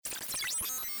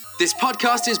This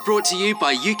podcast is brought to you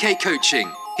by UK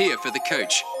Coaching, here for the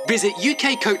coach. Visit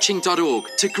ukcoaching.org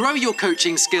to grow your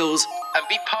coaching skills and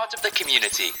be part of the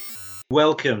community.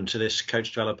 Welcome to this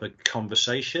Coach Developer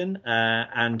conversation,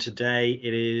 and today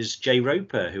it is Jay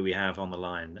Roper who we have on the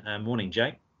line. Morning,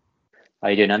 Jay. How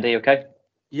you doing, Andy? You okay?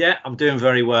 Yeah, I'm doing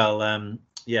very well.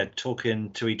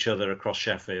 Talking to each other across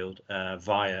Sheffield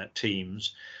via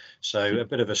Teams. So a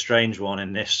bit of a strange one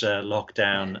in this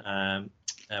lockdown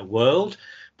world.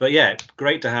 But yeah,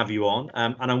 great to have you on.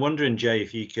 And I'm wondering, Jay,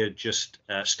 if you could just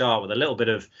start with a little bit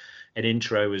of an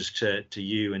intro as to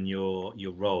you and your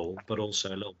role, but also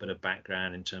a little bit of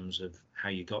background in terms of how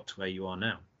you got to where you are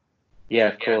now. Yeah,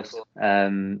 of course.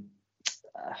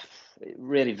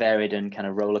 Really varied and kind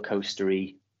of roller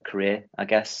coastery career, I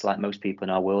guess, like most people in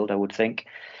our world, I would think.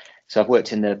 So I've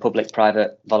worked in the public,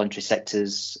 private, voluntary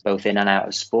sectors, both in and out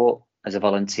of sport, as a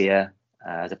volunteer,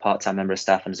 as a part-time member of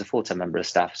staff, and as a full-time member of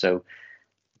staff. So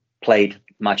played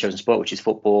my chosen sport, which is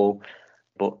football,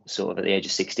 but sort of at the age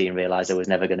of 16 realised I was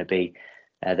never going to be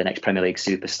the next Premier League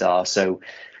superstar. So,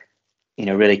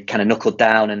 really kind of knuckled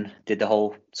down and did the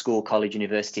whole school, college,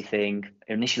 university thing,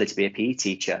 initially to be a PE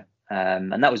teacher.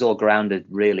 And that was all grounded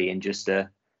really in just a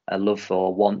love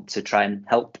or want to try and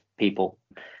help people.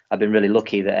 I've been really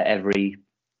lucky that at every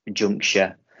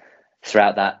juncture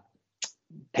throughout that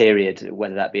period,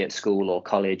 whether that be at school or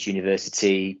college,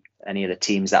 university, any of the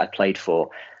teams that I played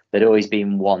for, there'd always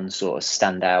been one sort of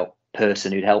standout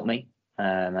person who'd helped me.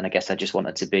 And I guess I just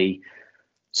wanted to be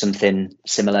something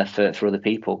similar for other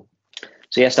people.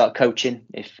 So yeah, I started coaching,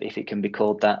 if it can be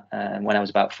called that, when I was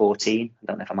about 14. I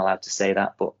don't know if I'm allowed to say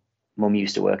that, but Mum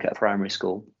used to work at a primary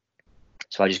school.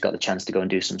 So I just got the chance to go and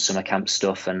do some summer camp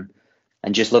stuff and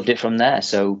just loved it from there.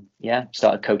 So yeah,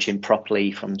 started coaching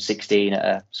properly from 16 at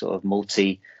a sort of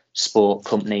multi-sport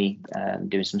company,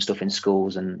 doing some stuff in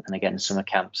schools and again, summer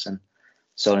camps and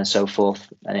so on and so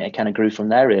forth. And it kind of grew from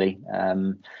there, really.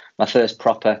 My first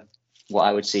proper, what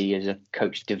I would see as a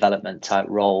coach development type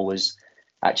role was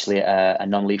actually a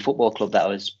non-league football club that I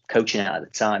was coaching at the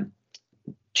time.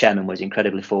 Chairman was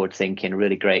incredibly forward-thinking, a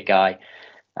really great guy.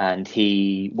 And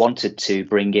he wanted to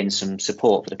bring in some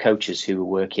support for the coaches who were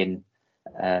working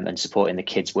and supporting the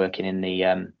kids working in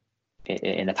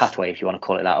the pathway, if you want to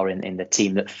call it that, or in the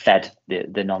team that fed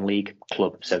the non-league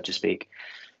club, so to speak.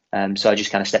 So I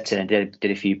just kind of stepped in and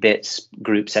did a few bits,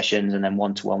 group sessions, and then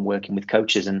one-to-one working with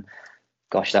coaches. And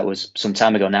gosh, that was some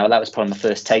time ago now. That was probably my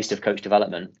first taste of coach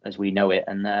development as we know it,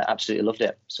 and absolutely loved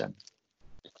it. So,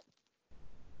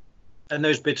 and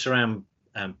those bits around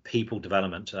people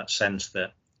development, to that sense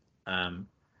that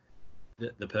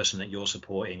the person that you're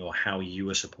supporting or how you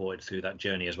were supported through that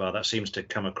journey as well, that seems to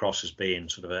come across as being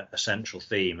sort of a central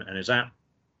theme. And is that,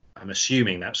 I'm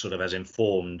assuming that sort of has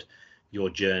informed your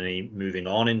journey moving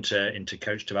on into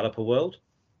coach developer world?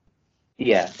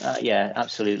 Yeah,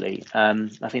 absolutely. I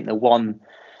think the one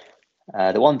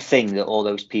thing that all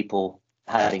those people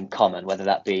had in common, whether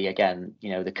that be, again,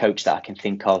 the coach that I can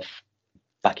think of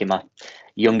back in my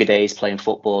younger days playing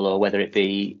football, or whether it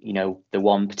be, the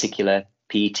one particular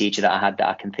PE teacher that I had that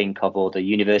I can think of, or the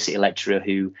university lecturer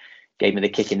who gave me the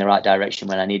kick in the right direction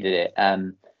when I needed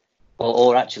it,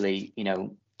 or actually,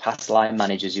 past line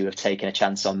managers who have taken a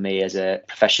chance on me as a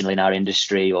professional in our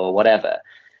industry or whatever.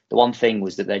 The one thing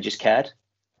was that they just cared.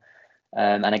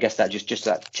 And I guess that just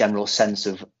that general sense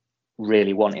of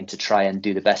really wanting to try and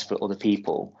do the best for other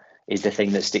people is the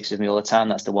thing that sticks with me all the time.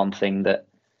 That's the one thing that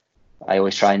I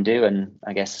always try and do. And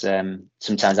I guess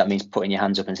sometimes that means putting your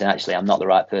hands up and saying, actually, I'm not the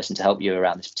right person to help you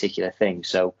around this particular thing.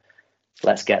 So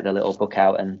let's get the little book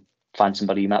out and find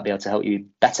somebody who might be able to help you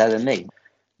better than me.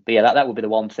 But yeah, that would be the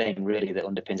one thing really that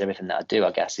underpins everything that I do,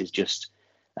 I guess, is just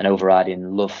an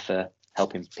overriding love for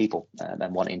helping people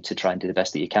and wanting to try and do the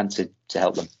best that you can to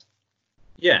help them.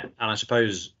 Yeah, and I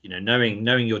suppose,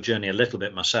 knowing your journey a little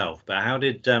bit myself, but how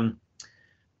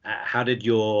did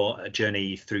your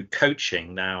journey through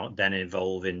coaching now then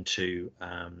evolve into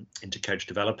coach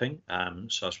developing?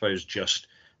 So I suppose just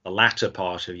the latter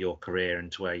part of your career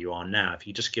into where you are now, if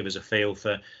you just give us a feel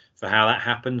for how that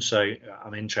happened. So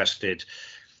I'm interested,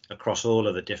 across all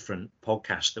of the different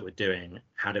podcasts that we're doing,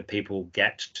 how do people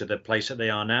get to the place that they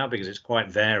are now? Because it's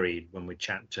quite varied when we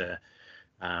chat to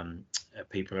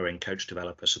people who are in coach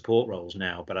developer support roles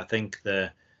now. But I think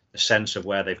the sense of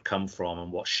where they've come from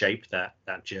and what shaped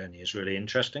that journey is really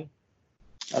interesting.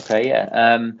 Okay,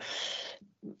 yeah.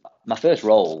 My first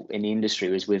role in the industry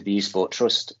was with the Youth Sport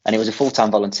Trust, and it was a full-time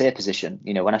volunteer position.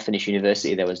 When I finished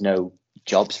university, there was no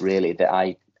jobs really that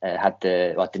I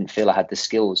didn't feel I had the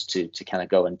skills to kind of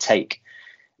go and take.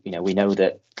 We know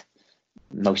that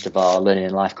most of our learning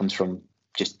in life comes from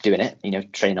just doing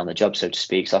it, training on the job, so to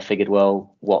speak. So I figured,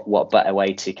 well, what better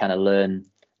way to kind of learn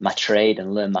my trade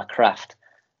and learn my craft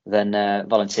than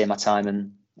volunteer my time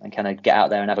and kind of get out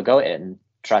there and have a go at it and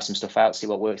try some stuff out, see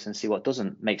what works and see what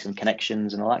doesn't, make some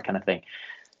connections and all that kind of thing.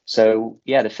 So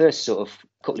yeah, the first sort of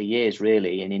couple of years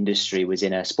really in industry was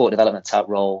in a sport development type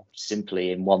role,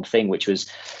 simply in one thing, which was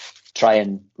try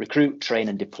and recruit, train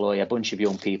and deploy a bunch of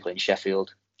young people in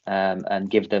Sheffield, and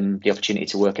give them the opportunity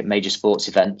to work at major sports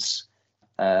events,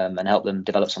 and help them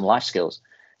develop some life skills.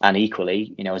 And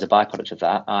equally, as a byproduct of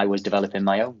that, I was developing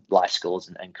my own life skills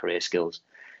and career skills.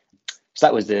 So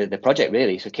that was the project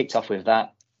really. So kicked off with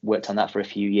that, worked on that for a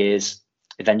few years.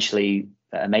 Eventually,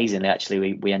 amazingly,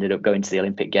 actually, we ended up going to the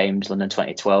Olympic Games, London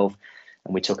 2012,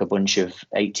 and we took a bunch of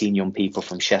 18 young people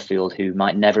from Sheffield who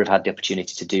might never have had the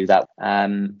opportunity to do that.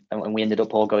 And we ended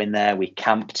up all going there. We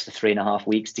camped for 3.5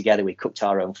 weeks together. We cooked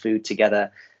our own food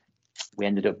together. We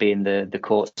ended up being the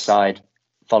courtside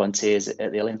volunteers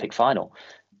at the Olympic final.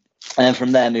 And then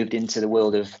from there, moved into the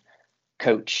world of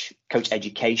coach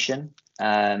education.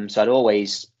 So I'd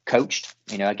always coached,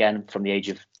 again, from the age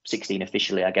of 16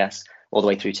 officially, I guess, all the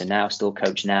way through to now, still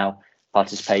coach now,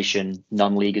 participation,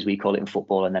 non-league as we call it in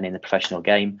football, and then in the professional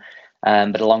game.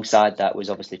 But alongside that was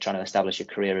obviously trying to establish a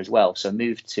career as well. So I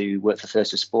moved to work for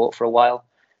First for Sport for a while,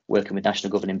 working with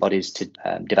national governing bodies to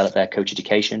develop their coach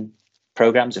education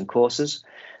programs and courses.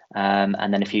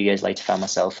 And then a few years later found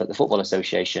myself at the Football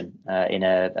Association in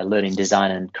a learning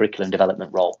design and curriculum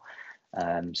development role.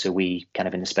 So we kind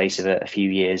of in the space of a few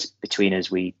years between us,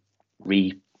 we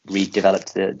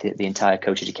redeveloped the entire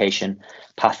coach education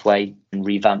pathway and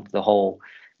revamped the whole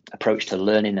approach to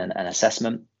learning and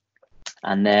assessment.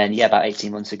 And then, about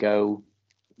 18 months ago,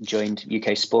 joined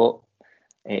UK Sport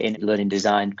in learning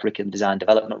design, curriculum design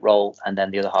development role. And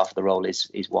then the other half of the role is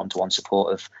one-to-one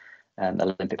support of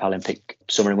Olympic, Paralympic,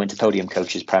 summer and winter podium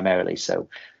coaches primarily. So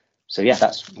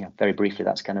that's, very briefly,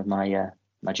 that's kind of my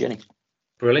journey.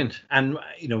 Brilliant. And,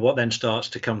 what then starts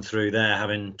to come through there,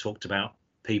 having talked about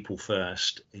people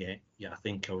first, I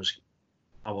think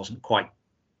I wasn't quite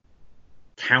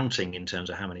counting in terms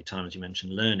of how many times you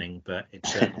mentioned learning, but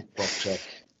it's cropped up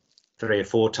 3 or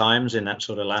 4 times in that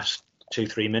sort of last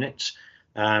 2-3 minutes.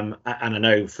 And I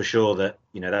know for sure that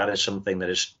that is something that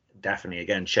is definitely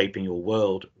again shaping your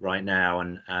world right now.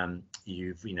 And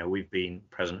we've been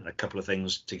present in a couple of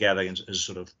things together as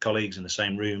sort of colleagues in the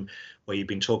same room where you've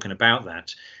been talking about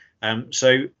that.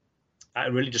 So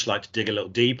I'd really just like to dig a little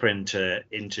deeper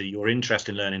into your interest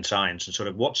in learning science and sort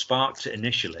of what sparked it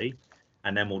initially,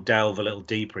 and then we'll delve a little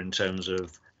deeper in terms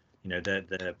of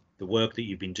the work that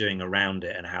you've been doing around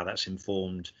it and how that's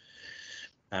informed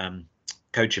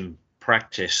coaching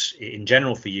practice in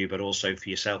general for you, but also for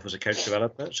yourself as a coach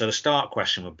developer. So the start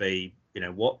question would be,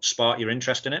 what sparked your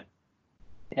interest in it?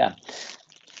 Yeah.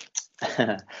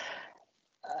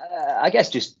 I guess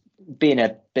just being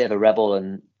a bit of a rebel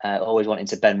and always wanting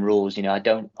to bend rules, I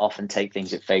don't often take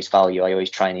things at face value. I always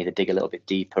try and either dig a little bit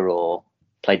deeper or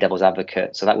play devil's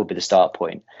advocate. So that would be the start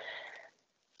point.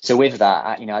 So with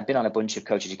that, I'd been on a bunch of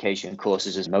coach education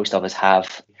courses, as most of us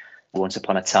have. Once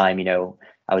upon a time,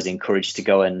 I was encouraged to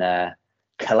go and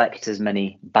collect as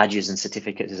many badges and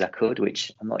certificates as I could,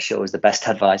 which I'm not sure was the best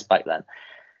advice back then.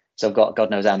 So I've got God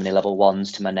knows how many level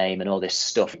 1s to my name and all this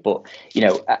stuff. But,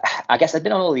 I guess I'd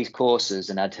been on all these courses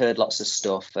and I'd heard lots of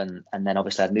stuff. And then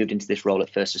obviously I'd moved into this role at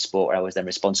First for Sport, where I was then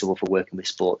responsible for working with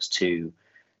sports to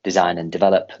design and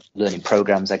develop learning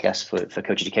programs, I guess, for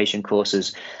coach education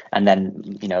courses. And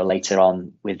then, later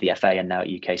on with the FA and now at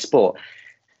UK Sport,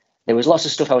 there was lots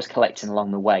of stuff I was collecting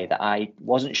along the way that I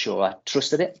wasn't sure I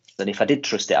trusted it. But if I did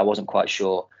trust it, I wasn't quite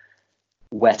sure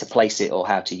where to place it or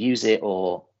how to use it.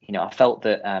 Or, I felt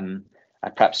that I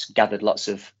perhaps gathered lots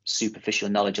of superficial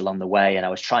knowledge along the way, and I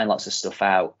was trying lots of stuff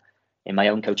out in my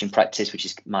own coaching practice, which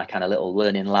is my kind of little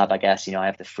learning lab, I guess. I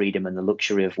have the freedom and the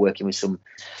luxury of working with some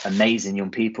amazing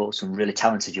young people, some really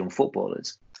talented young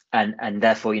footballers. And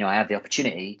therefore, I have the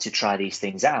opportunity to try these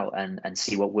things out and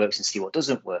see what works and see what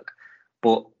doesn't work.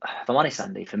 But if I'm honest,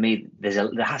 Andy, for me, there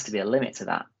has to be a limit to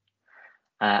that.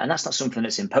 And that's not something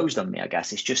that's imposed on me, I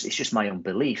guess. It's just my own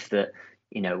belief that,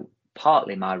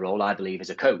 partly my role, I believe, as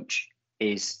a coach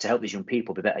is to help these young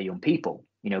people be better young people,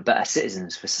 better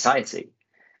citizens for society,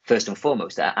 first and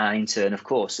foremost, and in turn, of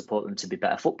course, support them to be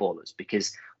better footballers,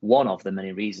 because one of the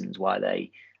many reasons why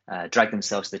they drag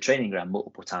themselves to the training ground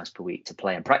multiple times per week to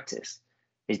play and practice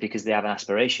is because they have an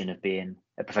aspiration of being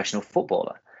a professional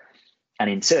footballer. And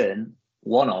in turn,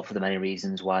 one of the many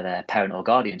reasons why their parent or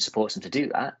guardian supports them to do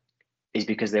that is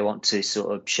because they want to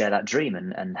sort of share that dream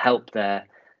and help their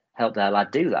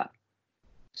lad do that.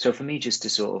 So for me, just to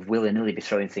sort of willy-nilly be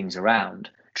throwing things around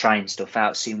trying stuff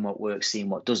out, seeing what works, seeing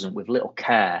what doesn't, with little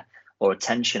care or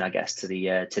attention, I guess, to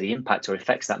the impact or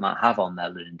effects that might have on their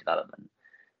learning development.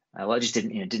 Well, it just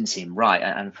didn't seem right.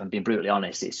 And if I'm being brutally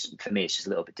honest, for me, it's just a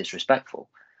little bit disrespectful.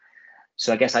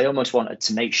 So I guess I almost wanted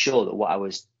to make sure that what I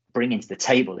was bringing to the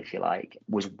table, if you like,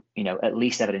 was, at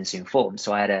least evidence informed.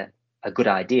 So I had a good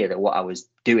idea that what I was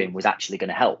doing was actually going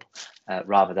to help,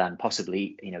 rather than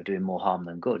possibly, doing more harm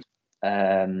than good.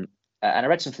 And I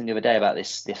read something the other day about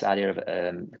this idea of,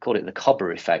 they called it the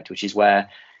Cobber effect, which is where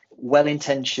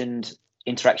well-intentioned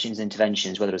interactions and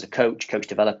interventions, whether it's a coach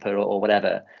developer, or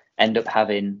whatever, end up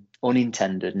having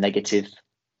unintended negative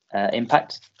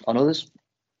impact on others,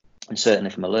 and certainly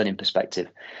from a learning perspective.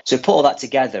 So put all that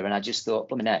together, and I just thought,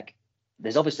 blooming heck,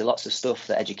 there's obviously lots of stuff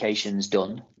that education's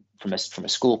done from a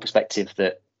school perspective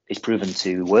that is proven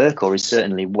to work, or is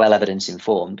certainly well evidence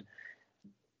informed.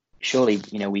 Surely,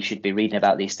 we should be reading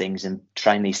about these things and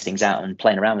trying these things out and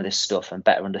playing around with this stuff and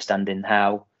better understanding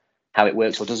how it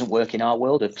works or doesn't work in our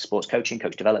world of sports coaching,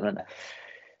 coach development.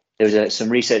 There was some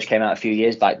research came out a few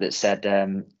years back that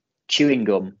said chewing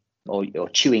gum or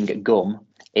chewing gum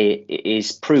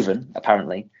is proven,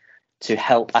 apparently, to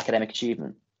help academic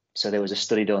achievement. So there was a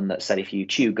study done that said if you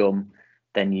chew gum,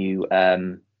 then you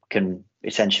can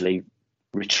essentially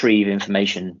retrieve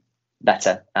information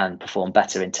better and perform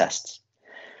better in tests.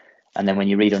 And then when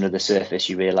you read under the surface,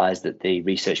 you realise that the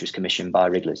research was commissioned by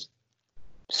Wrigley's.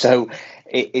 So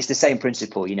it's the same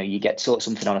principle. You get taught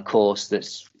something on a course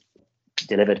that's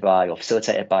delivered by or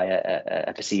facilitated by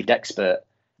a perceived expert,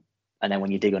 and then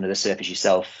when you dig under the surface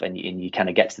yourself and you kind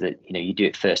of get to you do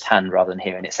it first hand rather than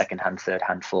hearing it second hand, third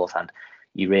hand, fourth hand,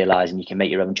 you realise and you can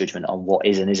make your own judgment on what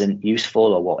is and isn't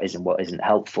useful, or what isn't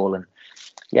helpful. And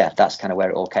yeah, that's kind of where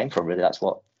it all came from, really. That's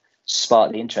what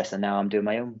sparked the interest, and now I'm doing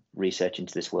my own research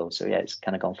into this world. So yeah, it's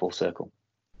kind of gone full circle.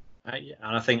 And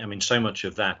I think, so much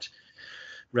of that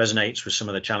resonates with some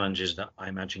of the challenges that I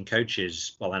imagine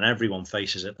coaches, and everyone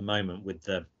faces at the moment, with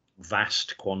the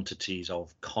vast quantities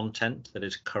of content that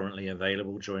is currently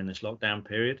available during this lockdown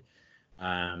period.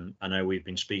 I know we've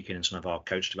been speaking in some of our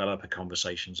coach developer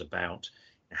conversations about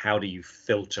how do you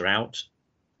filter out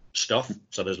stuff.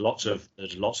 So there's lots of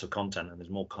content, and there's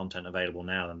more content available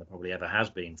now than there probably ever has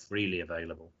been freely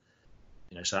available.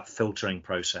 So that filtering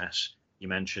process, you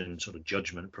mentioned sort of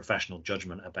judgment, professional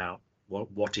judgment about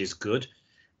what is good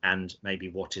and maybe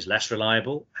what is less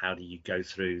reliable. How do you go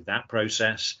through that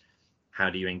process?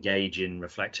 How do you engage in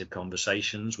reflective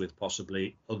conversations with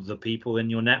possibly other people in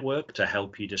your network to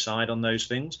help you decide on those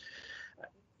things?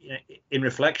 In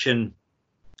reflection,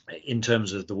 in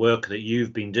terms of the work that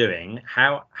you've been doing,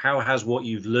 how has what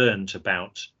you've learned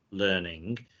about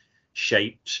learning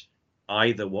shaped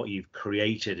either what you've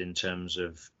created in terms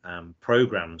of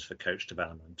programs for coach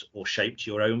development, or shaped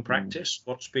your own practice?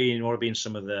 What have been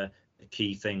some of the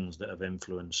key things that have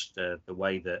influenced the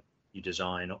way that you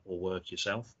design or work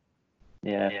yourself?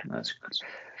 Yeah, that's a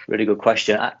really good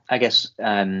question. I guess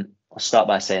I'll start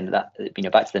by saying that,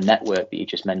 back to the network that you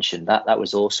just mentioned, that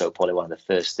was also probably one of the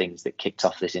first things that kicked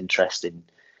off this interest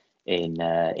in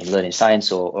learning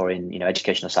science or in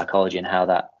educational psychology and how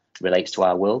that relates to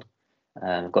our world.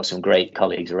 I've got some great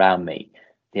colleagues around me.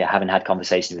 Yeah, having had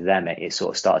conversations with them, it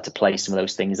sort of started to place some of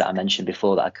those things that I mentioned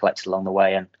before that I collected along the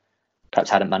way and perhaps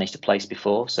hadn't managed to place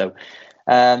before. So,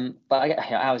 but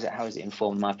how has it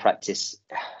informed my practice?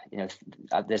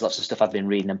 There's lots of stuff I've been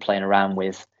reading and playing around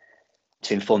with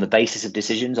to inform the basis of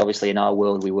decisions. Obviously, in our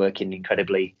world, we work in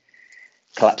incredibly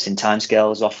collapsing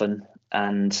timescales often,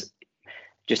 and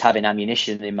just having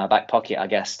ammunition in my back pocket, I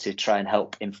guess, to try and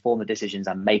help inform the decisions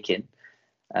I'm making.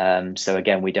 So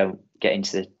again, we don't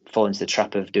fall into the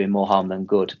trap of doing more harm than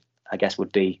good, I guess,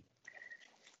 would be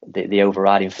the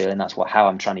overriding feeling. That's how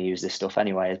I'm trying to use this stuff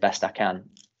anyway, as best I can.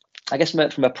 I guess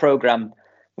from a program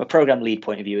lead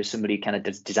point of view, as somebody who kind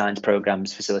of designs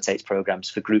programs, facilitates programs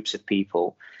for groups of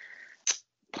people,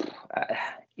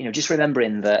 just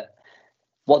remembering that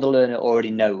what the learner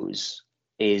already knows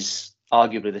is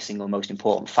arguably the single most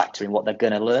important factor in what they're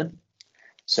going to learn.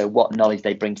 So what knowledge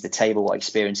they bring to the table, what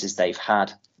experiences they've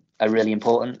had are really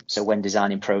important. So when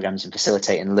designing programs and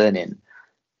facilitating learning,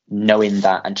 knowing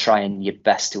that and trying your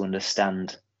best to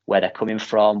understand where they're coming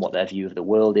from, what their view of the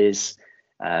world is,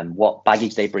 what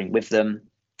baggage they bring with them,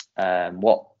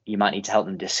 what you might need to help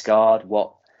them discard,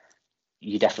 what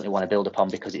you definitely want to build upon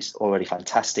because it's already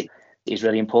fantastic, is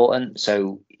really important.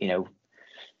 So,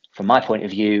 from my point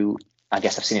of view, I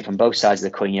guess I've seen it from both sides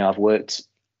of the coin. I worked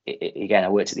at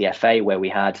the FA, where we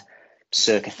had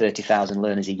circa 30,000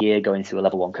 learners a year going through a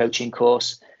level 1 coaching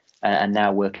course, and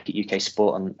now work at UK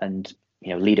Sport and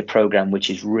lead a program which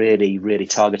is really, really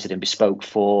targeted and bespoke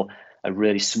for a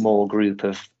really small group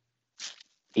of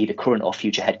either current or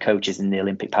future head coaches in the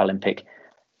Olympic Paralympic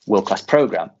world-class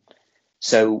program.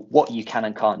 So what you can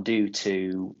and can't do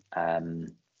to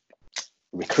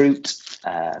recruit,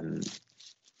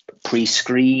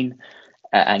 pre-screen,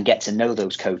 and get to know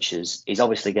those coaches is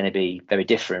obviously going to be very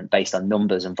different based on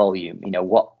numbers and volume.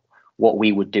 What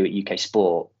we would do at UK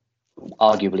Sport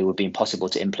arguably would be impossible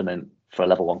to implement for a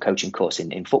level 1 coaching course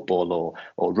in football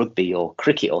or rugby or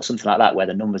cricket or something like that, where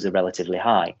the numbers are relatively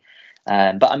high.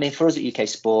 But I mean, for us at UK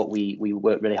Sport, we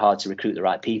work really hard to recruit the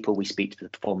right people. We speak to the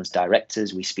performance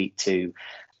directors. We speak to,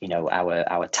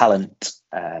 our talent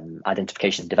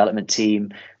identification and development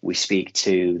team. We speak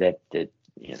to the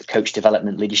coach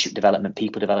development, leadership development,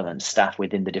 people development staff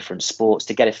within the different sports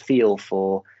to get a feel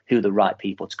for who the right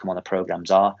people to come on the programs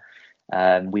are.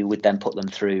 We would then put them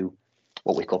through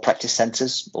what we call practice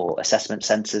centres or assessment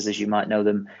centres, as you might know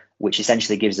them, which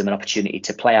essentially gives them an opportunity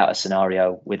to play out a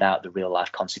scenario without the real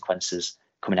life consequences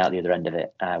coming out the other end of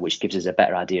it, which gives us a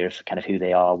better idea of kind of who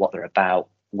they are, what they're about,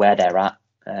 where they're at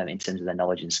in terms of their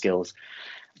knowledge and skills.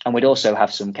 And we'd also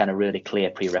have some kind of really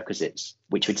clear prerequisites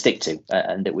which we'd stick to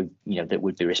and that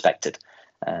would be respected.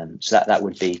 So that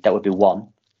would be one.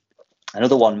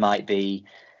 Another one might be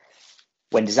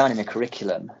when designing a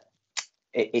curriculum,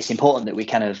 it's important that we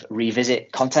kind of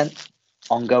revisit content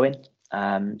ongoing.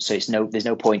 So there's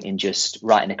no point in just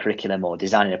writing a curriculum or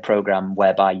designing a program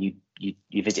whereby you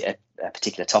visit a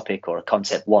particular topic or a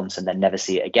concept once and then never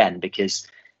see it again, because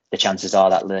the chances are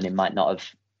that learning might not have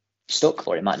stuck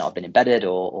or it might not have been embedded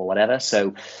or whatever.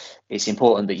 So it's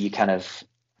important that you kind of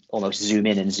almost zoom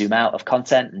in and zoom out of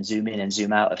content and zoom in and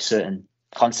zoom out of certain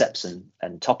concepts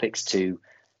and topics to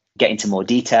get into more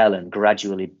detail and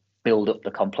gradually build up the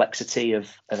complexity of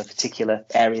a particular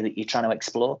area that you're trying to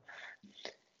explore.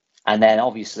 And then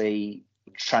obviously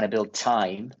trying to build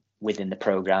time within the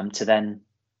program to then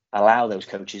allow those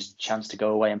coaches a chance to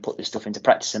go away and put this stuff into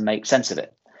practice and make sense of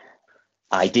it.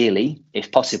 Ideally,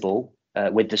 if possible,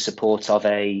 with the support of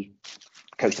a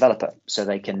coach developer, so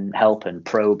they can help and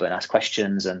probe and ask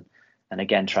questions and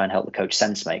again try and help the coach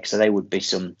sense make. So they would be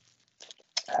some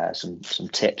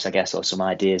tips, I guess, or some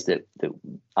ideas that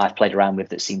I've played around with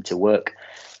that seem to work.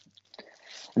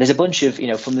 And there's a bunch of,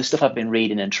 from the stuff I've been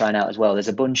reading and trying out as well, there's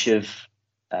a bunch of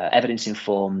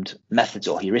evidence-informed methods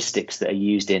or heuristics that are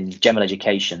used in general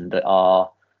education that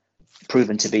are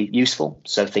proven to be useful.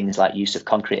 So things like use of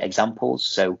concrete examples.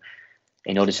 So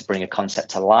in order to bring a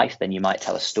concept to life, then you might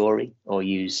tell a story or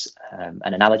use an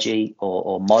analogy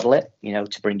or model it,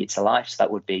 to bring it to life. So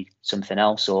that would be something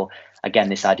else. Or again,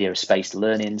 this idea of spaced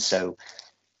learning. So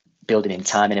building in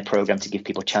time in a program to give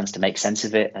people a chance to make sense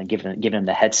of it and giving them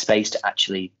the headspace to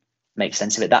actually make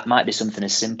sense of it. That might be something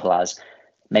as simple as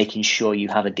making sure you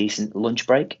have a decent lunch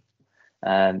break.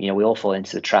 We all fall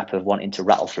into the trap of wanting to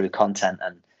rattle through content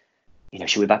and,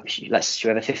 should we have a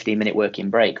 15-minute working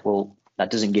break? Well,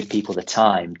 that doesn't give people the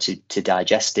time to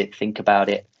digest it, think about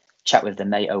it, chat with their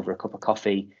mate over a cup of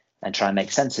coffee and try and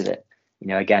make sense of it.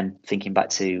 Again, thinking back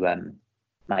to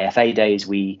my FA days,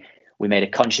 we made a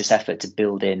conscious effort to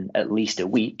build in at least a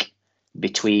week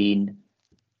between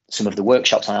some of the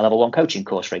workshops on a level 1 coaching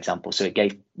course, for example. So it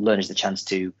gave learners the chance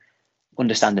to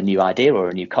understand a new idea or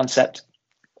a new concept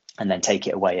and then take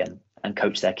it away and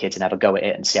coach their kids and have a go at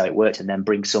it and see how it worked, and then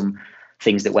bring some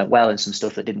things that went well and some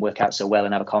stuff that didn't work out so well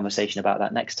and have a conversation about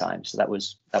that next time. So that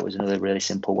was another really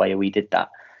simple way we did that.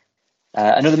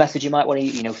 Another method you might want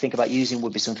to think about using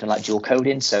would be something like dual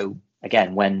coding. So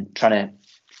again, when trying to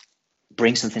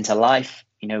bring something to life,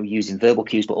 using verbal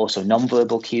cues but also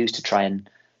non-verbal cues to try and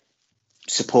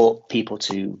support people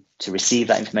to receive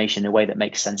that information in a way that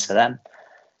makes sense for them.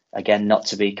 Again, not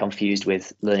to be confused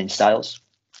with learning styles.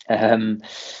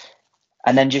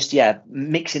 And then just,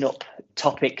 mixing up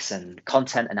topics and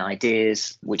content and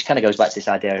ideas, which kind of goes back to this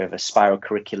idea of a spiral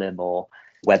curriculum or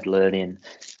web learning,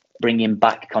 bringing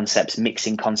back concepts,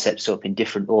 mixing concepts up in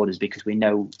different orders, because we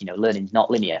know, learning's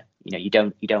not linear. You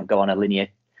don't go on a linear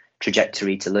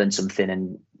trajectory to learn something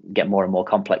and get more and more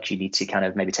complex. You need to kind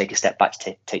of maybe take a step back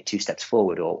to take 2 steps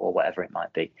forward or whatever it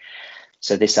might be.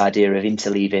 So this idea of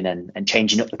interleaving and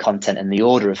changing up the content and the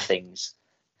order of things.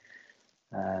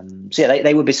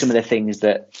 They would be some of the things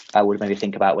that I would maybe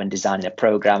think about when designing a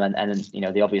program, and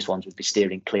the obvious ones would be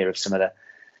steering clear of some of the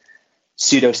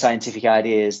pseudo-scientific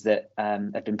ideas that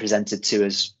have been presented to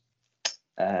us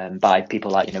by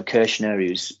people like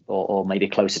Kirshner, or maybe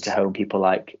closer to home, people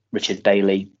like Richard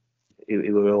Bailey,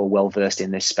 who are all well versed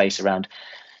in this space around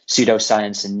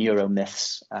pseudoscience and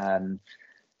neuromyths.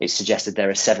 It's suggested there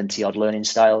are 70 odd learning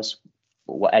styles.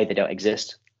 Well, they don't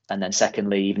exist. And then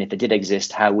secondly, even if they did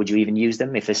exist, how would you even use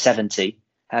them? If there's 70,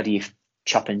 how do you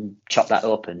chop that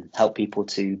up and help people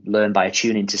to learn by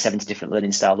attuning to 70 different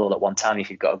learning styles all at one time. If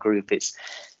you've got a group, it's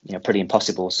pretty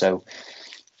impossible. So,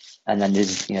 and then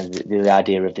there's the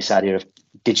idea of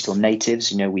digital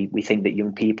natives. We think that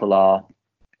young people are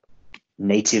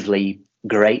natively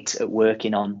great at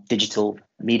working on digital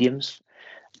mediums.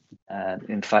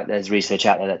 In fact, there's research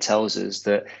out there that tells us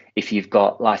that if you've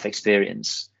got life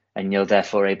experience and you're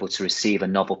therefore able to receive a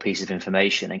novel piece of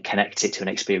information and connect it to an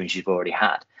experience you've already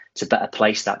had, to better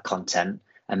place that content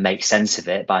and make sense of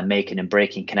it by making and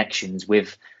breaking connections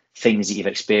with things that you've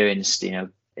experienced,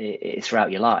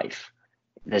 throughout your life,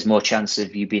 there's more chance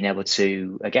of you being able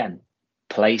to, again,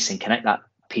 place and connect that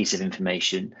piece of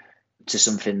information to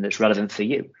something that's relevant for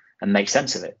you and make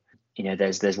sense of it.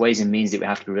 There's ways and means that we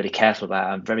have to be really careful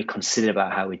about. I'm very considerate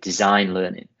about how we design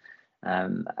learning.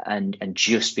 And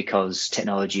just because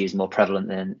technology is more prevalent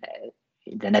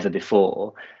than ever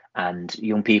before, and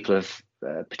young people have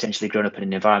potentially grown up in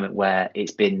an environment where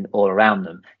it's been all around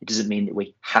them, it doesn't mean that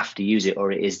we have to use it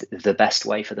or it is the best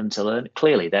way for them to learn.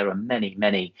 Clearly, there are many,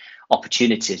 many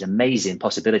opportunities, amazing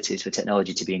possibilities for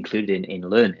technology to be included in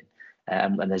learning.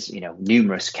 And there's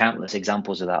numerous, countless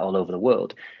examples of that all over the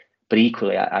world. But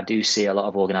equally, I do see a lot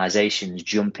of organizations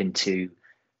jump into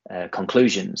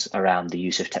conclusions around the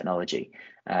use of technology.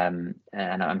 And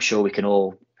I'm sure we can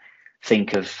all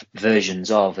think of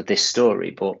versions of this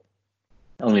story, but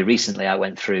only recently I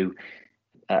went through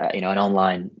an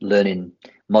online learning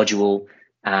module,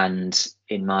 and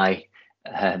in my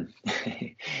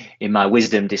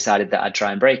wisdom decided that I'd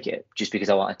try and break it just because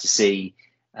I wanted to see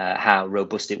how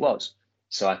robust it was.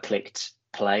 So I clicked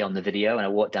play on the video and I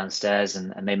walked downstairs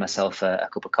and made myself a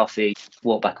cup of coffee,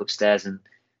 walked back upstairs, and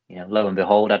lo and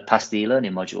behold, I'd passed the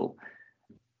learning module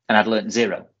and I'd learned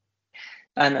zero.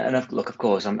 And look, of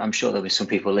course, I'm sure there'll be some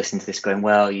people listening to this going,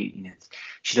 well, you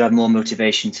should have more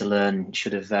motivation to learn,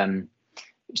 should have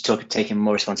taken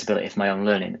more responsibility for my own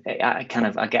learning. I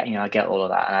get all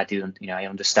of that, and I do, I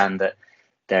understand that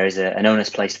there is an onus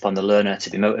placed upon the learner to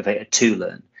be motivated to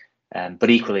learn, but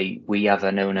equally, we have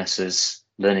an onus as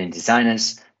learning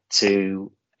designers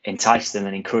to entice them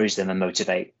and encourage them and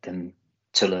motivate them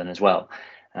to learn as well.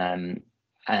 And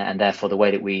therefore, the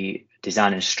way that we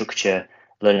design and structure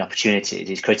learning opportunities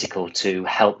is critical to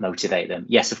help motivate them.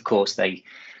 Yes, of course, they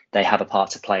have a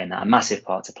part to play in that, a massive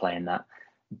part to play in that.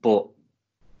 But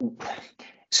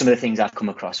some of the things I've come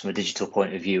across from a digital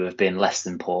point of view have been less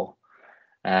than poor.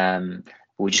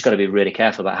 We just got to be really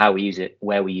careful about how we use it,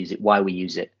 where we use it, why we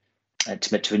use it,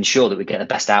 to ensure that we get the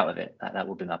best out of it. That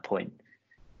would be my point.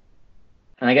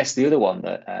 And I guess the other one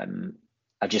that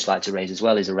I'd just like to raise as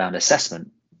well is around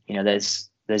assessment. There's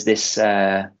this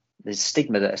there's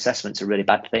stigma that assessment's a really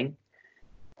bad thing,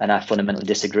 and I fundamentally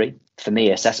disagree. For me,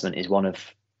 assessment is one of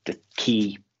the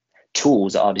key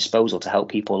tools at our disposal to help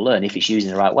people learn if it's used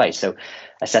in the right way. So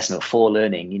assessment for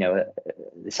learning,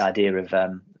 this idea of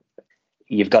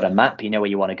you've got a map, you know where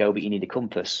you want to go, but you need a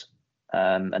compass.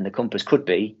 And the compass could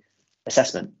be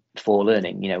assessment for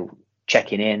learning,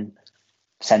 checking in,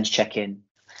 sense checking,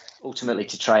 ultimately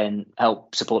to try and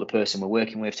help support the person we're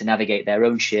working with to navigate their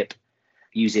own ship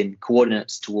using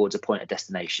coordinates towards a point of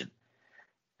destination.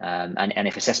 And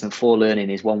if assessment for learning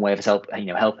is one way of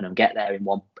helping them get there in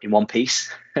one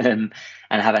piece and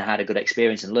having had a good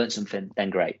experience and learned something,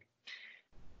 then great.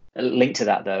 Linked to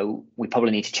that, though, we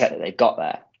probably need to check that they've got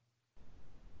there.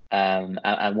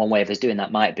 And one way of us doing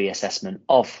that might be assessment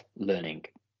of learning.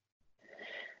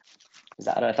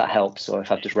 I don't know if that helps or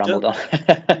if I've just rambled on.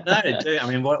 No, I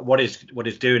mean, what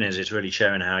it's doing is it's really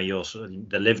showing how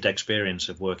the lived experience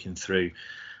of working through,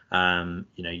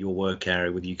 your work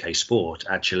area with UK Sport,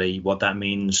 actually what that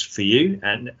means for you.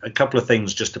 And a couple of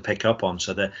things just to pick up on.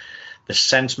 So the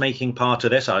sense making part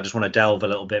of this, I just want to delve a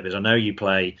little bit because I know you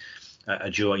play a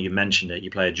dual. You mentioned it.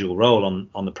 You play a dual role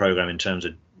on the program in terms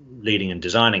of leading and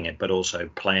designing it, but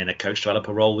also playing a coach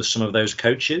developer role with some of those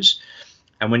coaches.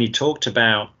 And when you talked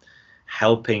about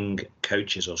helping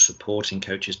coaches or supporting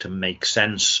coaches to make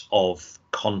sense of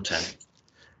content,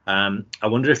 I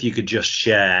wonder if you could just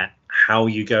share how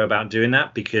you go about doing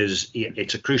that, because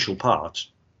it's a crucial part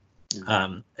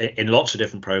in lots of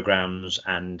different programs.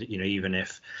 And even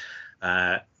if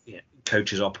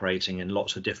coaches operating in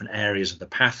lots of different areas of the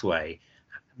pathway,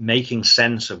 making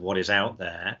sense of what is out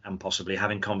there and possibly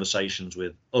having conversations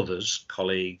with others,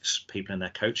 colleagues, people in their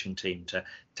coaching team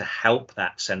to help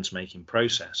that sense making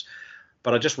process.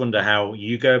 But I just wonder how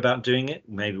you go about doing it,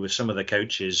 maybe with some of the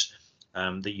coaches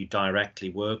that you directly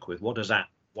work with. What does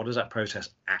that process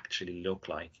actually look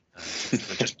like?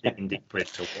 Just digging deeper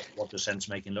into what does sense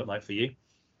making look like for you?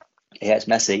 Yeah, it's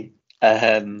messy,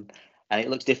 and it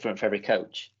looks different for every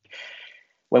coach.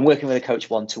 When working with a coach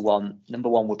one-to-one, number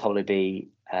one would probably be,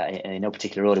 in no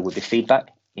particular order, would be feedback.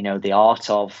 The art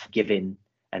of giving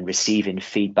and receiving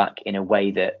feedback in a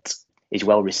way that is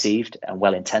well received and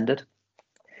well intended.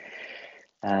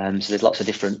 So there's lots of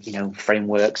different,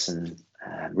 frameworks and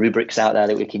rubrics out there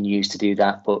that we can use to do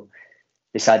that. But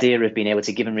this idea of being able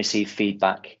to give and receive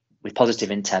feedback with positive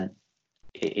intent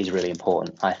is really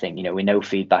important. I think, we know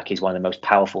feedback is one of the most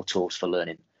powerful tools for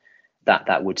learning.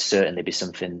 That would certainly be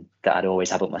something that I'd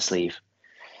always have up my sleeve.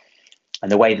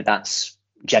 And the way that that's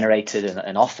generated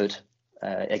and offered,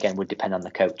 again, would depend on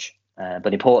the coach.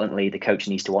 But importantly, the coach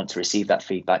needs to want to receive that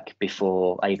feedback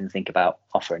before I even think about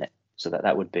offering it. So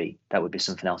that would be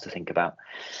something else to think about.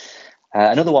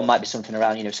 Another one might be something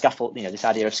around, scaffold, this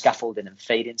idea of scaffolding and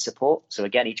fade-in support. So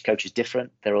again, each coach is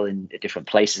different. They're all in different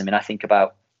places. I mean, I think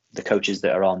about the coaches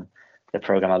that are on the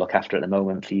program I look after at the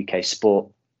moment for UK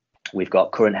Sport. We've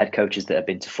got current head coaches that have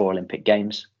been to 4 Olympic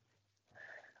Games.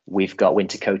 We've got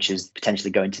winter coaches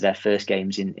potentially going to their first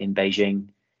games in Beijing.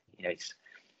 It's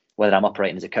whether I'm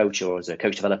operating as a coach or as a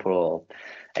coach developer or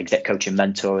exec coach and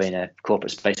mentor in a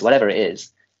corporate space, whatever it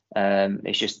is.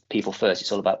 It's just people first.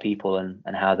 It's all about people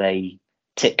and how they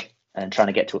tick, and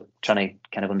trying to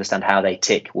kind of understand how they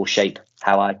tick will shape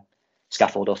how I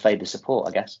scaffold or fade the support,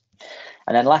 I guess.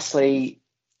 And then lastly,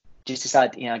 just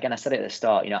decide, again, I said it at the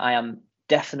start, I am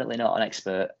definitely not an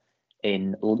expert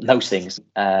in most things.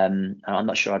 I'm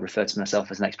not sure I'd refer to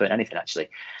myself as an expert in anything, actually.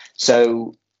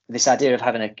 So this idea of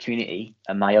having a community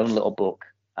and my own little book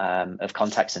of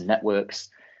contacts and networks,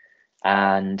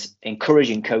 and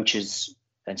encouraging coaches,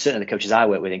 and certainly the coaches I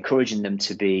work with, encouraging them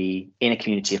to be in a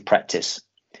community of practice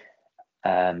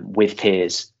with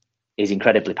peers is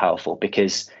incredibly powerful.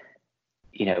 Because,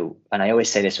 and I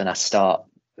always say this when I start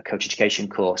a coach education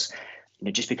course,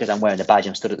 just because I'm wearing the badge,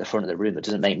 I'm stood at the front of the room, that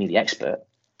doesn't make me the expert.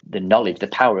 The knowledge, the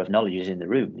power of knowledge is in the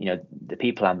room. The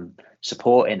people I'm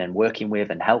supporting and working with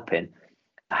and helping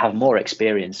have more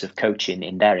experience of coaching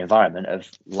in their environment, of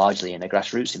largely in a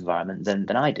grassroots environment,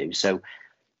 than I do. So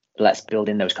let's build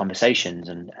in those conversations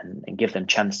and give them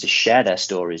chance to share their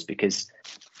stories, because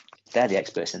they're the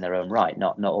experts in their own right,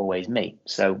 not always me.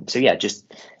 So yeah,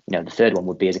 just, the third one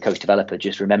would be, as a coach developer,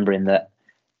 just remembering that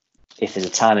if there's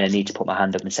a time and I need to put my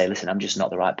hand up and say, listen, I'm just not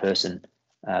the right person.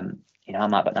 I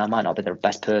might not be the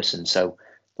best person. So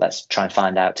let's try and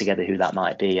find out together who that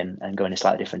might be and go in a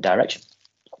slightly different direction.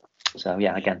 So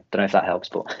yeah, again, don't know if that helps,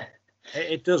 but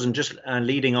it does. And just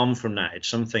leading on from that, it's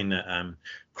something that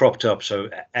cropped up. So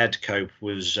Ed Cope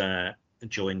was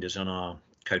joined us on our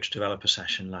coach developer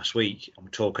session last week. I'm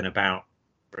talking about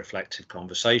reflective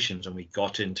conversations, and we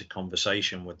got into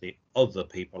conversation with the other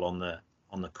people on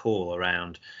the call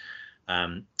around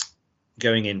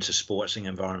going into sporting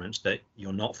environments that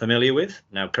you're not familiar with.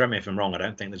 Now, correct me if I'm wrong, I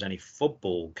don't think there's any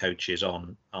football coaches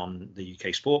on the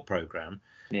UK Sport program.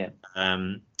 Yeah.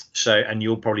 So, and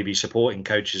you'll probably be supporting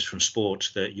coaches from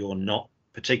sports that you're not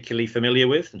particularly familiar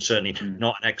with, and certainly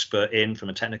not an expert in from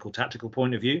a technical, tactical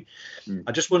point of view.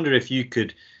 I just wonder if you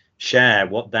could share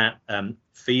what that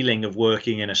feeling of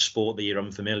working in a sport that you're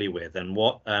unfamiliar with, and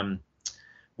what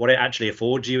it actually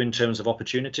affords you in terms of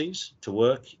opportunities to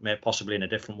work, possibly in a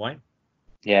different way.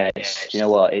 Yeah, you know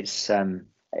what? It's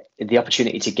the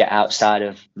opportunity to get outside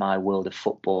of my world of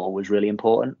football was really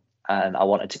important. And I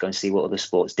wanted to go and see what other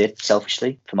sports did,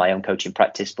 selfishly, for my own coaching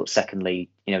practice. But secondly,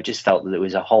 just felt that there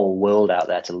was a whole world out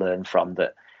there to learn from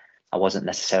that I wasn't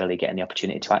necessarily getting the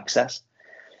opportunity to access.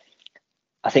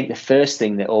 I think the first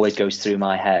thing that always goes through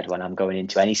my head when I'm going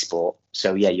into any sport,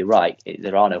 so yeah, you're right,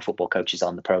 there are no football coaches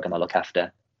on the program I look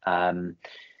after.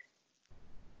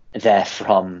 They're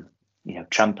from,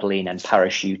 trampoline and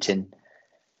parachuting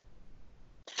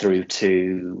through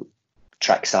to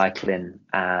track cycling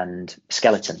and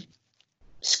skeleton,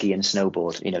 ski and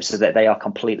snowboard, so that they are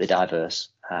completely diverse,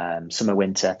 summer,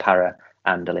 winter, para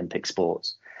and Olympic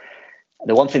sports.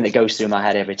 The one thing that goes through my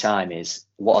head every time is,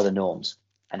 what are the norms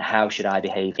and how should I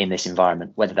behave in this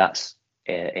environment, whether that's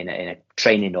in a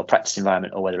training or practice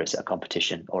environment, or whether it's at a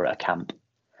competition or at a camp.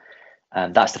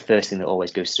 That's the first thing that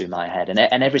always goes through my head.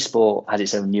 And every sport has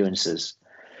its own nuances.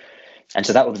 And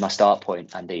so that would be my start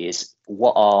point, Andy, is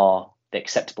what are the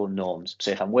acceptable norms?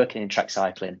 So if I'm working in track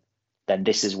cycling, then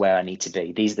this is where I need to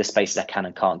be. These are the spaces I can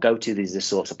and can't go to. These are the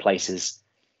sorts of places,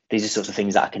 these are the sorts of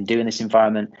things that I can do in this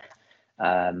environment,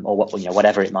 or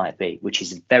whatever it might be, which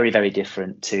is very, very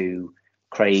different to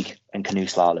Craig and canoe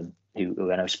slalom,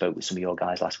 who I know spoke with some of your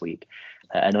guys last week.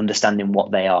 And understanding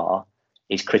what they are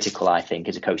is critical, I think,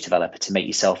 as a coach developer, to make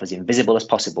yourself as invisible as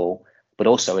possible, but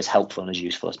also as helpful and as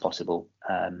useful as possible.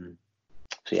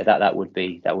 So yeah, that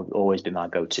would always be my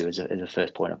go-to as a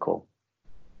first point of call.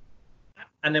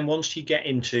 And then once you get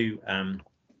into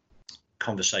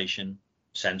conversation,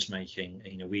 sense making.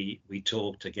 We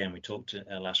talked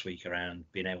last week around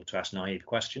being able to ask naive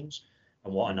questions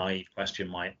and what a naive question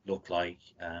might look like.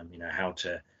 How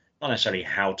to, not necessarily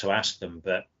how to ask them,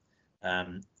 but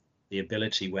the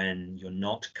ability, when you're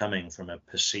not coming from a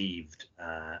perceived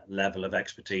level of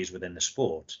expertise within the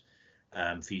sport,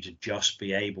 for you to just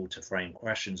be able to frame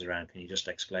questions around, can you just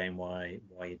explain why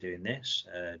you're doing this?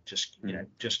 Just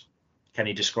can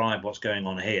you describe what's going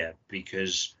on here?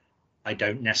 Because I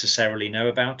don't necessarily know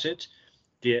about it.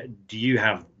 Do you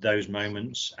have those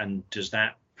moments, and does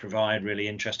that provide really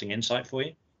interesting insight for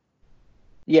you?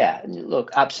 Yeah,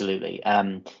 look, absolutely.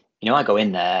 I go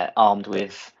in there armed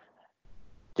with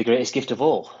the greatest gift of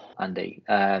all, Andy,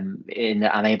 in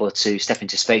that I'm able to step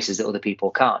into spaces that other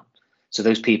people can't. So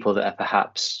those people that are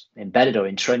perhaps embedded or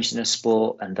entrenched in a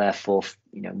sport and therefore,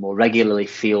 more regularly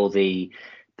feel the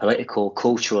political,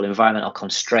 cultural, environmental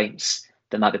constraints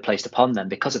that might be placed upon them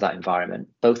because of that environment,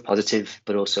 both positive,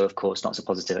 but also, of course, not so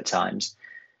positive at times,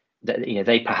 that,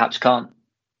 they perhaps can't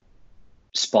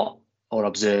spot or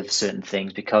observe certain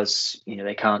things because,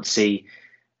 they can't see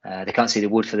the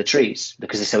wood for the trees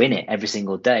because they're so in it every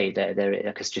single day. They're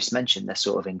like I just mentioned, they're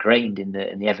sort of ingrained in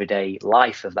the everyday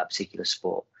life of that particular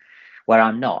sport. Where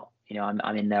I'm not,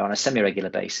 I'm in there on a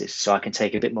semi-regular basis, so I can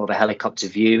take a bit more of a helicopter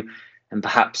view and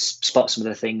perhaps spot some of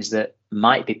the things that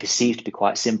might be perceived to be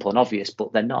quite simple and obvious,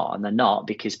 but they're not. And they're not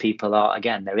because people are,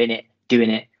 again, they're in it,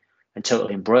 doing it, and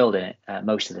totally embroiled in it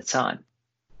most of the time.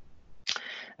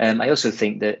 I also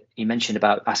think that you mentioned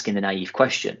about asking the naive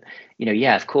question.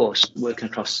 Of course, working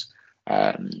across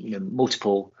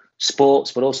multiple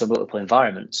sports, but also multiple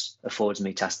environments affords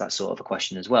me to ask that sort of a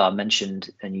question as well. I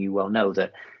mentioned, and you well know,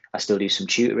 that I still do some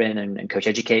tutoring and coach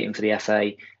educating for the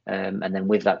FA. And then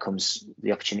with that comes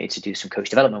the opportunity to do some coach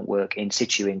development work in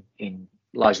situ, in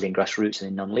largely in grassroots and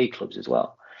in non-league clubs as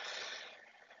well.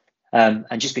 And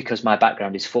just because my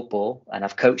background is football and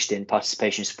I've coached in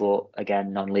participation sport,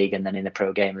 again, non-league, and then in the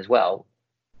pro game as well,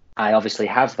 I obviously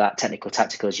have that technical,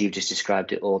 tactical, as you've just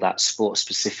described it, or that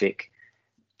sport-specific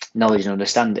knowledge and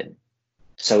understanding.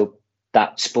 So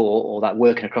that sport or that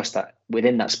working across that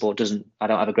within that sport I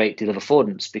don't have a great deal of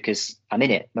affordance because I'm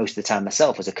in it most of the time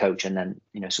myself as a coach, and then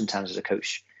sometimes as a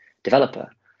coach developer.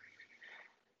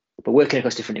 But working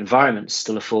across different environments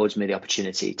still affords me the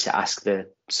opportunity to ask the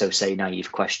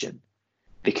naive question,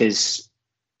 because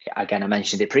again, I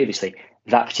mentioned it previously,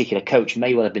 that particular coach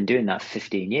may well have been doing that for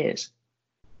 15 years,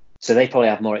 so they probably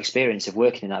have more experience of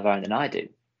working in that environment than I do.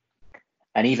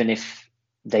 And even if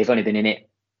they've only been in it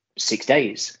 6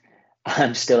 days,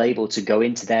 I'm still able to go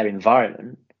into their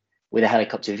environment with a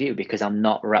helicopter view because I'm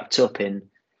not wrapped up in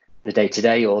the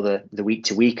day-to-day or the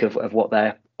week-to-week of what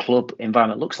their club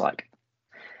environment looks like.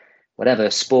 Whatever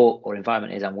sport or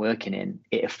environment it is I'm working in,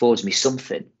 it affords me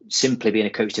something. Simply being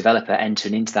a coach developer,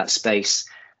 entering into that space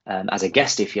as a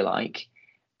guest, if you like,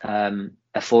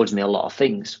 affords me a lot of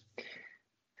things.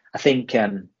 I think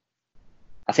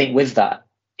with that,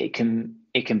 it can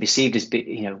be perceived as,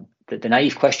 the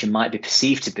naive question might be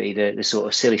perceived to be the sort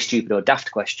of silly, stupid, or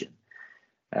daft question,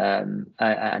 and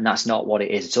that's not what it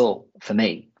is at all for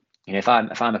me. If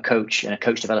I'm a coach and a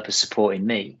coach developer supporting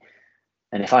me,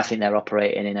 and if I think they're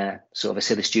operating in a sort of a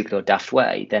silly, stupid, or daft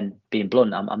way, then being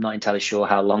blunt, I'm not entirely sure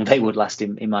how long they would last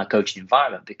in my coaching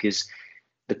environment, because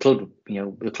the club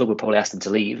would probably ask them to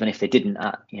leave, and if they didn't,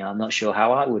 I'm not sure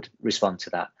how I would respond to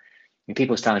that.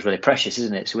 People's time is really precious,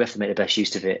 isn't it? So we have to make the best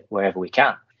use of it wherever we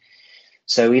can.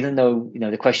 So even though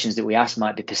the questions that we ask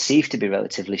might be perceived to be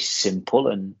relatively simple,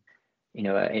 and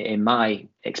in my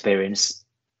experience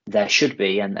there should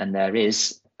be and there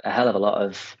is a hell of a lot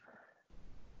of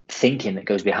thinking that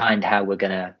goes behind how we're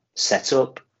going to set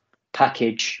up,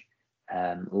 package,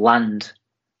 land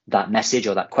that message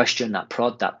or that question, that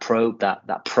prod, that probe,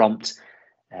 that prompt,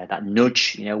 that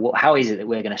nudge. How is it that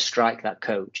we're going to strike that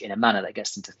coach in a manner that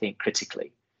gets them to think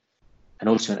critically? And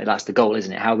ultimately, that's the goal,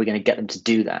 isn't it? How are we going to get them to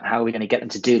do that? How are we going to get them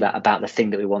to do that about the thing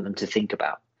that we want them to think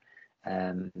about?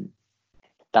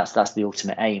 That's the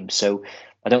ultimate aim. So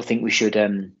I don't think we should,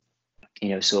 do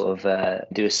ourselves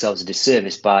a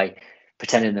disservice by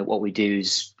pretending that what we do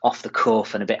is off the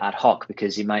cuff and a bit ad hoc,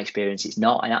 because in my experience, it's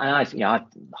not. And I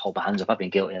hold my hands up. I've been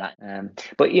guilty of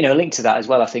that. But linked to that as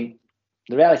well, I think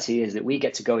the reality is that we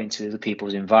get to go into other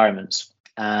people's environments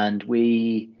and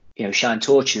we, shine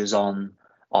torches on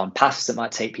paths that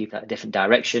might take people in a different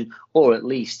direction, or at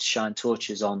least shine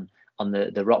torches on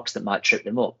the rocks that might trip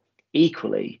them up.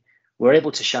 Equally, we're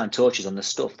able to shine torches on the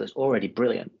stuff that's already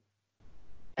brilliant.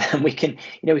 And we can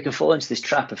fall into this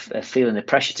trap of feeling the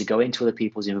pressure to go into other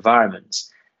people's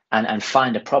environments and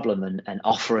find a problem and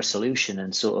offer a solution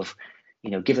and sort of,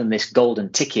 give them this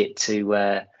golden ticket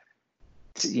to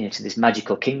to this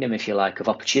magical kingdom, if you like, of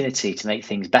opportunity to make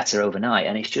things better overnight.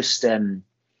 And it's just, again,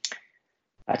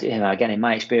 in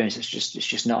my experience, it's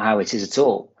just not how it is at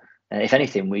all. If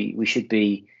anything, we should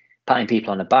be patting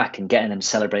people on the back and getting them to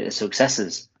celebrate their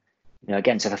successes.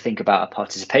 Again, so if I think about a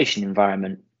participation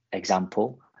environment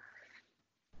example,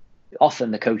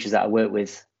 often the coaches that I work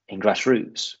with in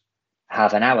grassroots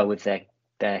have an hour with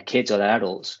their kids or their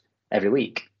adults every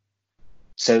week.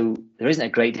 So there isn't a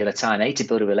great deal of time, to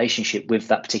build a relationship with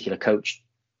that particular coach,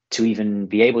 to even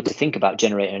be able to think about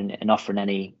generating and offering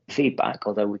any feedback,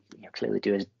 although we clearly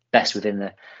do as best within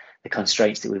the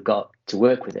constraints that we've got to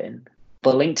work within.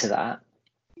 But linked to that,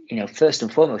 first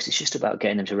and foremost, it's just about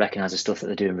getting them to recognize the stuff that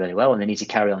they're doing really well, and they need to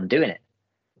carry on doing it.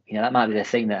 That might be the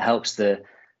thing that helps the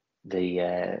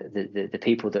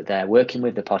people that they're working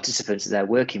with, the participants that they're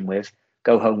working with,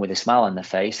 go home with a smile on their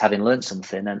face, having learned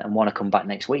something, and want to come back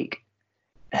next week.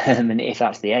 And if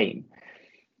that's the aim,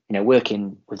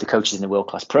 working with the coaches in the World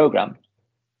Class program,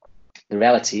 the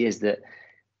reality is that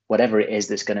whatever it is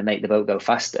that's going to make the boat go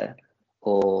faster,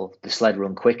 or the sled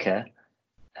run quicker,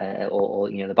 or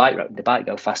the bike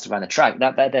go faster around the track,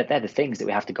 they're the things that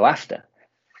we have to go after.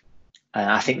 And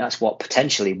I think that's what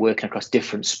potentially working across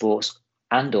different sports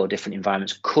and or different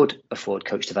environments could afford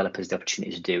coach developers the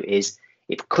opportunity to do. Is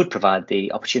it could provide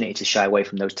the opportunity to shy away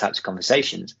from those types of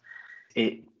conversations.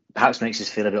 It perhaps makes us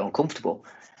feel a bit uncomfortable.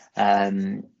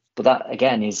 But that,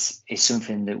 again, is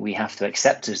something that we have to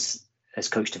accept as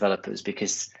coach developers,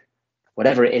 because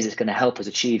whatever it is that's going to help us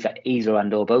achieve either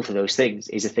and or both of those things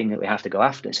is a thing that we have to go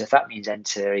after. So if that means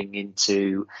entering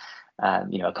into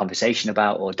a conversation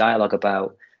about or dialogue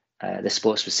about the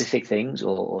sport-specific things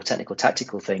or technical,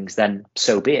 tactical things, then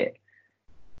so be it.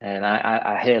 And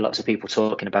I hear lots of people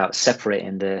talking about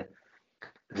separating the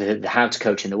how to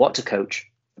coach and the what to coach.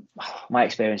 My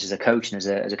experience as a coach and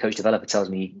as a coach developer tells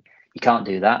me you can't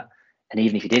do that. And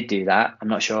even if you did do that, I'm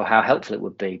not sure how helpful it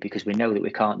would be, because we know that we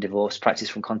can't divorce practice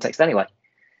from context anyway.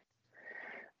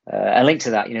 And linked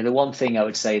to that, the one thing I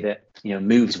would say that,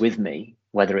 moves with me,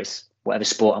 whether it's whatever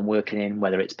sport I'm working in,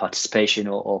 whether it's participation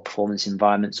or performance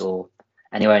environments or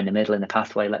anywhere in the middle in the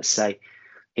pathway, let's say,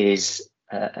 is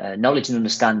knowledge and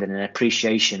understanding and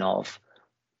appreciation of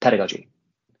pedagogy.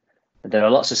 There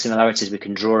are lots of similarities we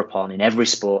can draw upon in every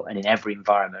sport and in every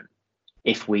environment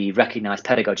if we recognize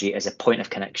pedagogy as a point of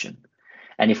connection.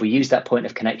 And if we use that point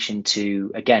of connection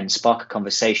to, again, spark a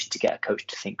conversation to get a coach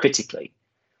to think critically,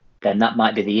 then that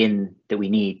might be the in that we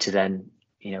need to then,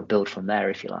 build from there,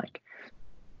 if you like.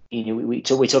 We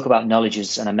talk about knowledge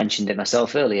as, and I mentioned it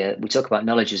myself earlier, we talk about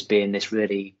knowledge as being this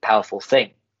really powerful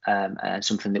thing, and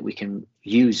something that we can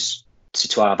use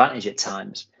to our advantage at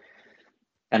times.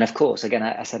 And of course, again,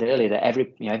 I said earlier that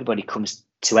everybody comes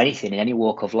to anything in any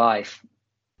walk of life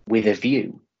with a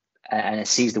view, and it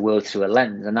sees the world through a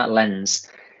lens, and that lens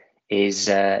is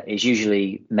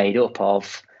usually made up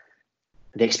of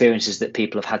the experiences that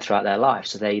people have had throughout their life.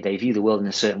 So they view the world in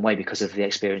a certain way because of the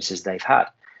experiences they've had.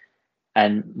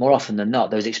 And more often than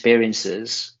not, those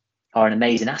experiences are an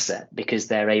amazing asset, because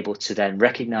they're able to then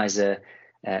recognize a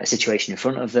situation in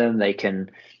front of them. They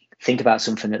can think about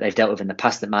something that they've dealt with in the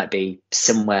past that might be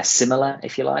somewhere similar,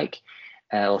 if you like,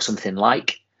 or something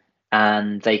like,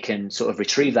 and they can sort of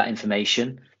retrieve that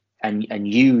information and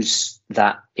use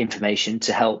that information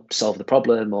to help solve the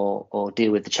problem or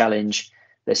deal with the challenge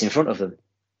that's in front of them.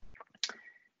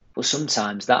 But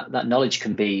sometimes that knowledge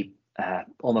can be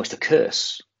almost a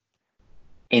curse,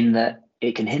 in that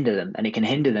it can hinder them, and it can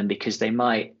hinder them because they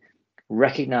might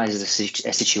recognize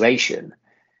a situation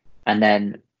and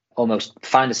then almost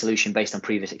find a solution based on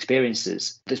previous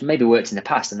experiences that's maybe worked in the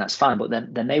past, and that's fine, but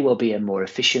then there may well be a more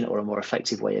efficient or a more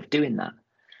effective way of doing that.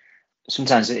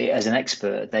 Sometimes as an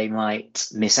expert, they might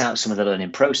miss out some of the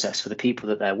learning process for the people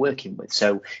that they're working with.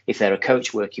 So if they're a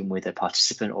coach working with a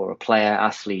participant or a player,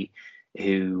 athlete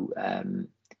who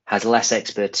has less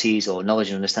expertise or knowledge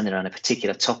and understanding around a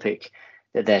particular topic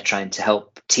that they're trying to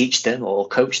help teach them or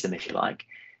coach them, if you like,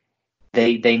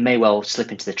 they may well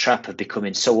slip into the trap of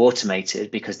becoming so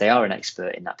automated because they are an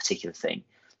expert in that particular thing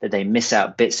that they miss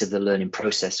out bits of the learning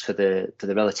process for the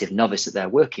relative novice that they're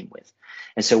working with.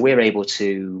 And so we're able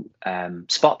to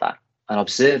spot that and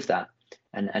observe that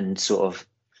and sort of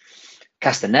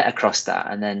cast a net across that,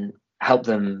 and then help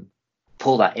them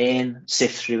pull that in,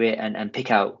 sift through it, and pick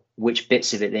out which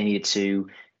bits of it they needed to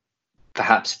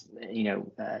perhaps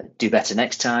do better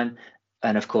next time.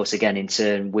 And of course, again, in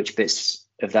turn, which bits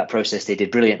of that process they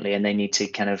did brilliantly and they need to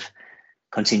kind of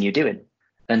continue doing.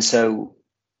 And so,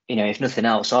 if nothing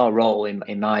else, our role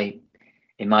in my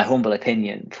humble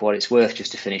opinion, for what it's worth,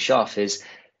 just to finish off, is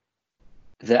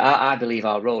I believe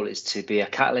our role is to be a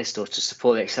catalyst or to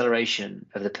support the acceleration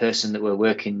of the person that we're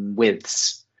working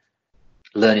with's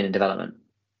learning and development.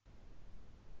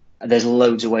 And there's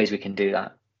loads of ways we can do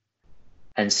that.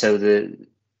 And so the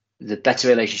better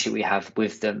relationship we have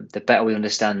with them, the better we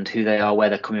understand who they are, where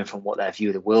they're coming from, what their view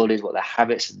of the world is, what their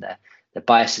habits and their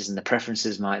biases and their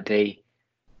preferences might be.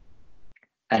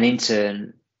 And in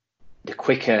turn, the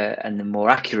quicker and the more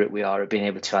accurate we are at being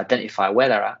able to identify where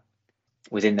they're at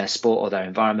within their sport or their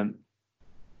environment,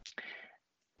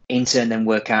 in turn then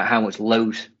work out how much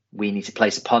load we need to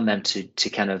place upon them to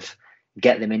kind of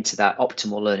get them into that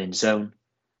optimal learning zone,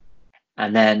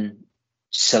 and then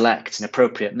select an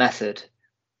appropriate method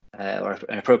or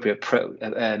an appropriate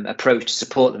approach to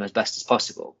support them as best as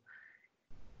possible.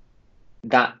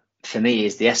 That, for me,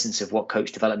 is the essence of what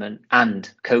coach development and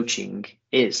coaching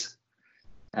is.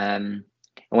 And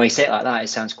when you say it like that, it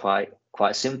sounds quite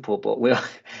simple, but we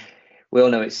all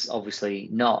know it's obviously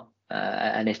not.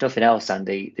 And if nothing else,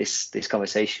 Andy, this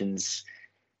conversation's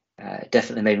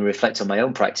definitely made me reflect on my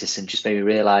own practice and just made me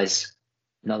realise,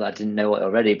 not that I didn't know it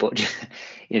already, but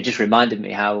just reminded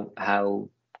me how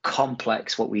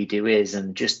complex what we do is,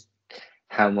 and just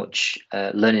how much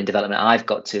learning and development I've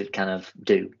got to kind of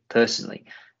do personally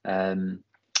as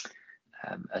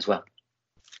well.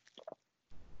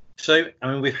 So,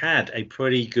 I mean, we've had a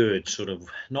pretty good sort of,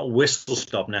 not whistle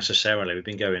stop necessarily, we've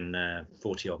been going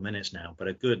 40 odd minutes now, but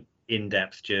a good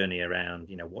in-depth journey around,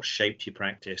 what shaped your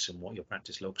practice and what your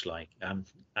practice looks like.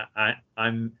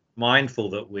 I'm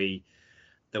mindful that we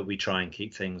try and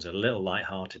keep things a little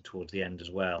lighthearted towards the end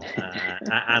as well.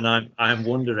 And I'm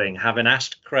wondering, having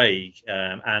asked Craig,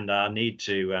 and I need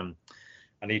to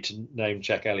name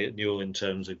check Elliot Newell in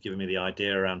terms of giving me the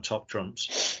idea around top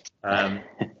trumps.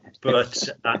 But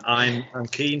I'm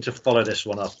keen to follow this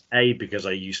one up, because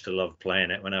I used to love playing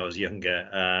it when I was younger.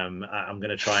 I'm going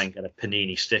to try and get a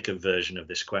Panini sticker version of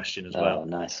this question as well. Oh,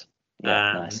 nice.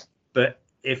 Yeah, nice. But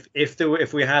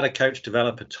if we had a coach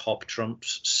developer top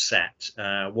trumps set,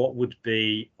 what would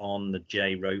be on the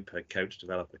Jay Roper coach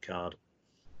developer card?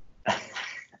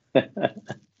 I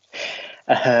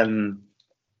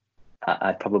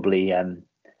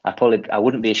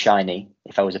wouldn't be a shiny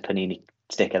if I was a Panini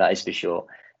sticker, that is for sure.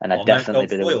 And I'd definitely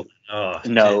be no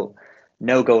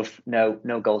gold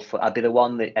foot. I'd be the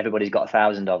one that everybody's got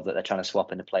 1,000 of that they're trying to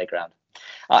swap in the playground.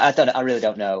 I really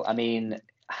don't know. I mean,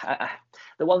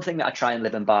 the one thing that I try and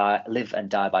live and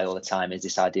die by all the time is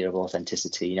this idea of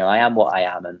authenticity. I am what I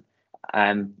am, and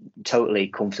I'm totally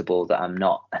comfortable that I'm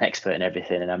not an expert in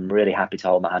everything, and I'm really happy to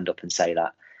hold my hand up and say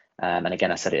that. And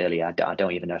again, I said it earlier, I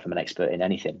don't even know if I'm an expert in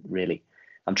anything, really.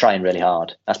 I'm trying really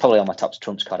hard. That's probably on my top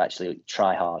trumps card, actually.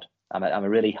 Try hard. I'm a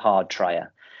really hard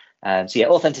trier. So yeah,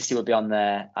 authenticity would be on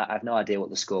there. I have no idea what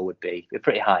the score would be. We're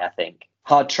pretty high, I think.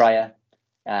 Hard trier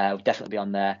would definitely be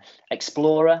on there.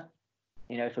 Explorer,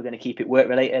 if we're going to keep it work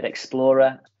related,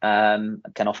 explorer can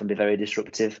often be very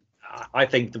disruptive. I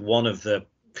think one of the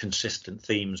consistent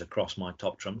themes across my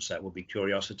top trump set would be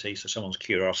curiosity. So someone's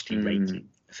curiosity rating,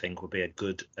 I think, would be a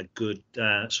good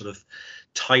sort of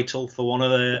title for one of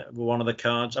the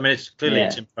cards. I mean, it's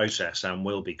in process and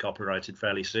will be copyrighted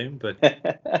fairly soon, but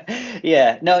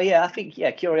I think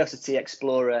curiosity,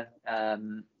 explorer,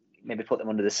 maybe put them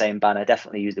under the same banner.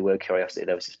 Definitely use the word curiosity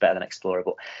though, it's better than explorer.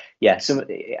 But yeah,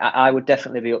 I would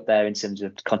definitely be up there in terms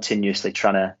of continuously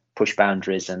trying to push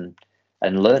boundaries and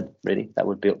learn. Really, that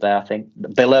would be up there. I think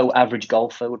below average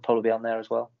golfer would probably be on there as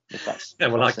well.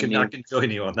 I can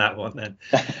join you on that one then.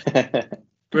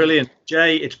 Brilliant,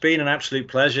 Jay. It's been an absolute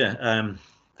pleasure.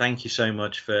 Thank you so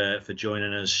much for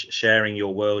joining us, sharing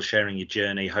your world, sharing your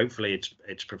journey. Hopefully,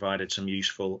 it's provided some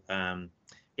useful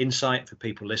insight for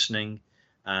people listening.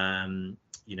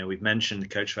 We've mentioned the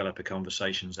coach developer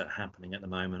conversations that are happening at the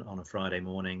moment on a Friday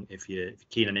morning. If you're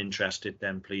keen and interested,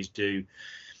 then please do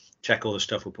check all the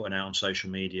stuff we're putting out on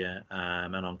social media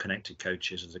and on Connected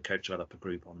Coaches as a coach developer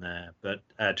group on there. But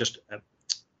just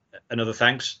another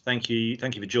thanks. Thank you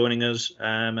for joining us.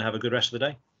 Have a good rest of the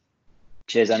day.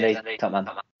 Cheers, Andy. Top man.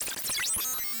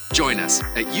 Join us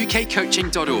at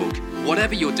ukcoaching.org.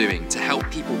 Whatever you're doing to help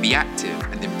people be active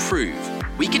and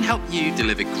improve, we can help you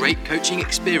deliver great coaching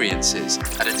experiences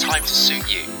at a time to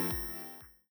suit you.